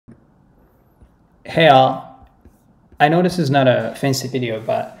Hey all, I know this is not a fancy video,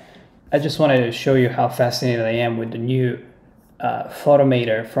 but I just wanted to show you how fascinated I am with the new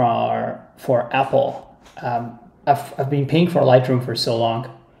Photomator for Apple. I've been paying for Lightroom for so long,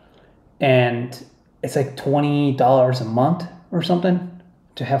 and it's like $20 a month or something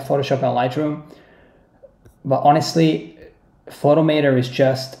to have Photoshop on Lightroom. But honestly, Photomator is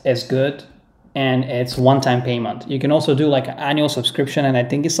just as good, and it's one-time payment. You can also do like an annual subscription, and I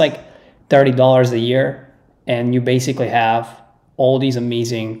think it's like $30 a year, and you basically have all these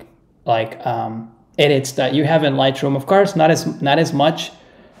amazing like edits that you have in Lightroom. Of course, not as much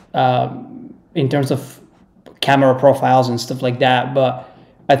in terms of camera profiles and stuff like that, but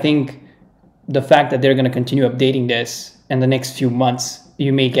I think the fact that they're going to continue updating this in the next few months,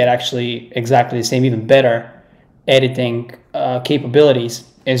 you may get actually exactly the same, even better editing capabilities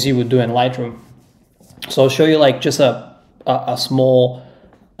as you would do in Lightroom. So I'll show you like just a small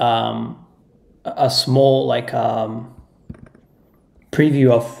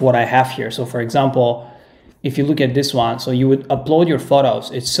preview of what I have here. So for example, if you look at this one, so you would upload your photos.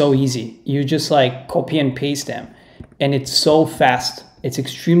 It's so easy. You just like copy and paste them, and it's so fast. It's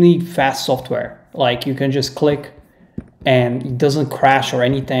extremely fast software. Like you can just click and it doesn't crash or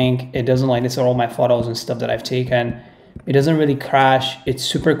anything. It doesn't, like, these are all my photos and stuff that I've taken. It doesn't really crash. It's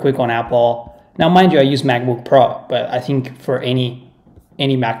super quick on Apple. Now, mind you, I use MacBook Pro, but I think for any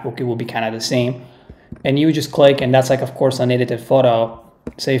MacBook, it will be kind of the same. And you just click, and that's like, of course, an edited photo.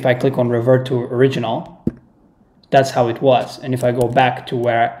 Say if I click on revert to original, that's how it was. And if I go back to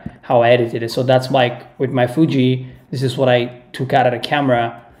how I edited it, so that's like with my Fuji, this is what I took out of the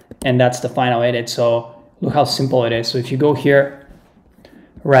camera, and that's the final edit. So look how simple it is. So if you go here,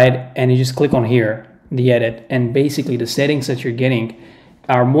 right, and you just click on here, the edit, and basically the settings that you're getting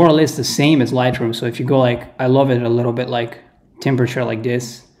are more or less the same as Lightroom. So if you go like, I love it a little bit like temperature like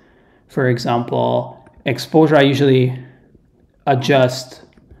this, for example. Exposure, I usually adjust.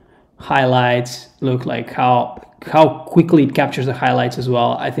 Highlights, look like how quickly it captures the highlights as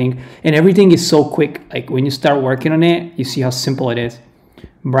well, I think. And everything is so quick. Like when you start working on it, you see how simple it is.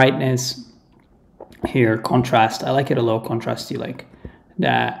 Brightness here, contrast. I like it a little contrasty like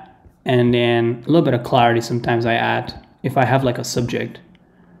that. And then a little bit of clarity sometimes I add if I have like a subject,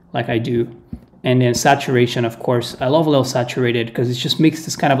 like I do. And then saturation, of course. I love a little saturated because it just makes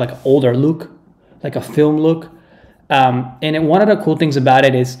this kind of like older look, like a film look. And then one of the cool things about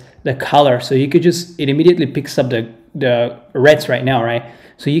it is the color. So you could just, it immediately picks up the reds right now, right?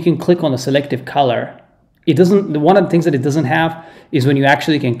 So you can click on the selective color. It doesn't, one of the things that it doesn't have is when you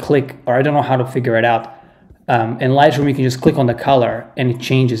actually can click, or I don't know how to figure it out. In Lightroom, you can just click on the color and it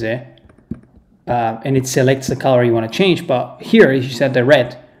changes it. And it selects the color you want to change. But here, you set the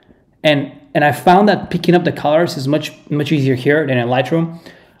red. And I found that picking up the colors is much easier here than in Lightroom.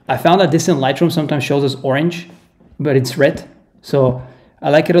 I found that this in Lightroom sometimes shows as orange, but it's red. So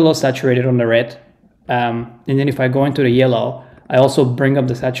I like it a little saturated on the red. And then if I go into the yellow, I also bring up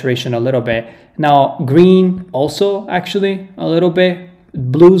the saturation a little bit. Now green also actually a little bit.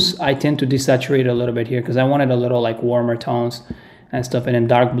 Blues, I tend to desaturate a little bit here because I wanted a little like warmer tones and stuff, and then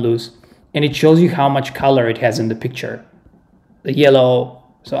dark blues. And it shows you how much color it has in the picture. The yellow.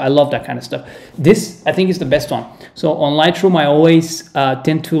 So I love that kind of stuff. This, I think, is the best one. So on Lightroom, I always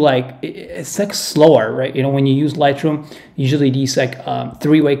tend to like, it's like slower, right? You know, when you use Lightroom, usually these like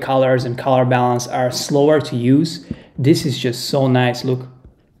three-way colors and color balance are slower to use. This is just so nice, look.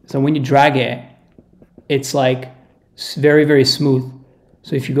 So when you drag it, it's like very, very smooth.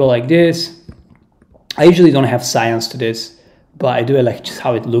 So if you go like this, I usually don't have science to this, but I do it like just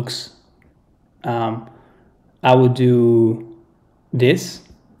how it looks. I would do this.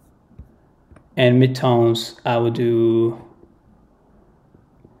 And midtones, I would do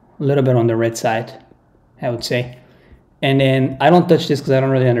a little bit on the red side, I would say. And then I don't touch this because I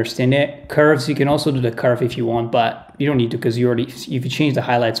don't really understand it. Curves, you can also do the curve if you want, but you don't need to because if you change the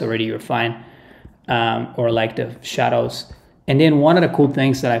highlights already, you're fine. Or like the shadows. And then one of the cool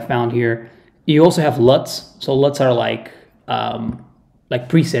things that I found here, you also have LUTs. So LUTs are like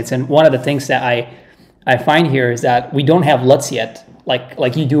presets. And one of the things that I find here is that we don't have LUTs yet,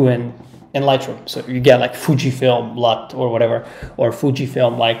 like you do in Lightroom. So you get like Fujifilm LUT or whatever, or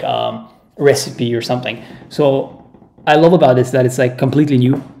Fujifilm like recipe or something. So I love about this that it's like completely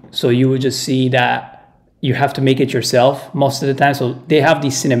new. So you would just see that you have to make it yourself most of the time. So they have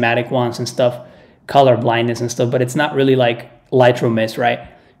these cinematic ones and stuff, color blindness and stuff, but it's not really like Lightroom is, right?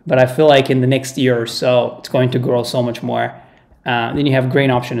 But I feel like in the next year or so, it's going to grow so much more. Then you have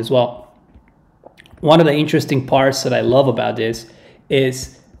grain option as well. One of the interesting parts that I love about this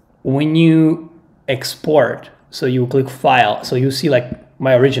is when you export, so you click file, so you see like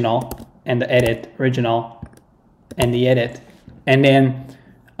my original, and the edit, original and the edit. And then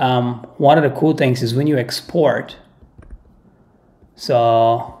one of the cool things is when you export,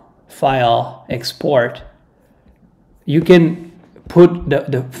 so file, export, you can put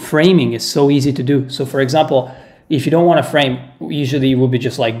the framing is so easy to do. So for example, if you don't want to frame, usually it will be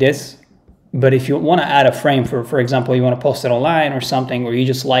just like this. But if you want to add a frame, for example, you want to post it online or something, or you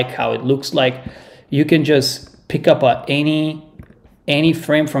just like how it looks like, you can just pick up any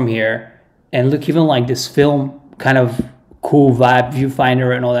frame from here and look even like this film kind of cool vibe,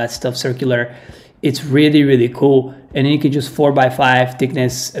 viewfinder and all that stuff, circular. It's really, really cool. And then you can just 4x5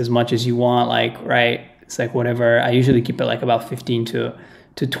 thickness as much as you want, like, right? It's like whatever. I usually keep it like about 15 to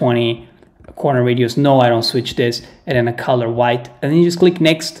 20 corner radius. No, I don't switch this. And then a color white. And then you just click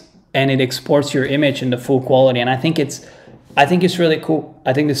next and it exports your image in the full quality. And I think it's really cool.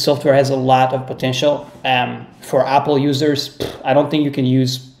 I think this software has a lot of potential. For Apple users, I don't think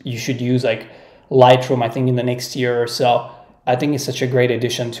you should use like Lightroom, I think in the next year or so. I think it's such a great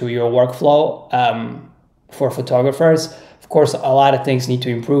addition to your workflow for photographers. Of course, a lot of things need to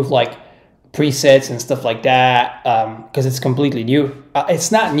improve, like presets and stuff like that, because it's completely new.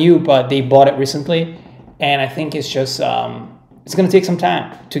 It's not new, but they bought it recently. And I think it's just, it's going to take some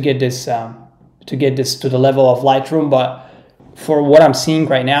time to get this to the level of Lightroom. But for what I'm seeing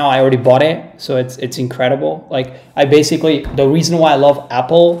right now, I already bought it, so it's incredible. Like the reason why I love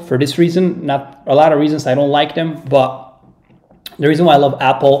Apple, for this reason, not a lot of reasons I don't like them, but the reason why I love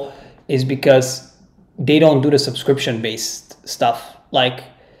Apple is because they don't do the subscription-based stuff. Like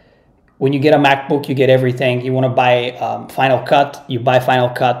when you get a MacBook, you get everything. You want to buy Final Cut, you buy Final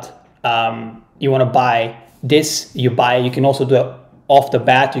Cut. You want to buy this, you can also do it off the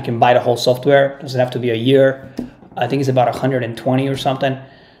bat. You can buy the whole software. It doesn't have to be a year. I think it's about 120 or something.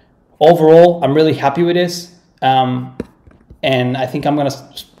 Overall, I'm really happy with this. And I think I'm going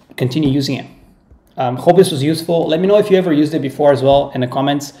to continue using it. Hope this was useful. Let me know if you ever used it before as well in the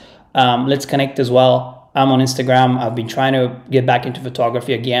comments. Let's connect as well. I'm on Instagram. I've been trying to get back into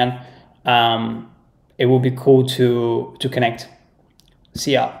photography again. It will be cool to connect.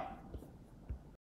 See ya.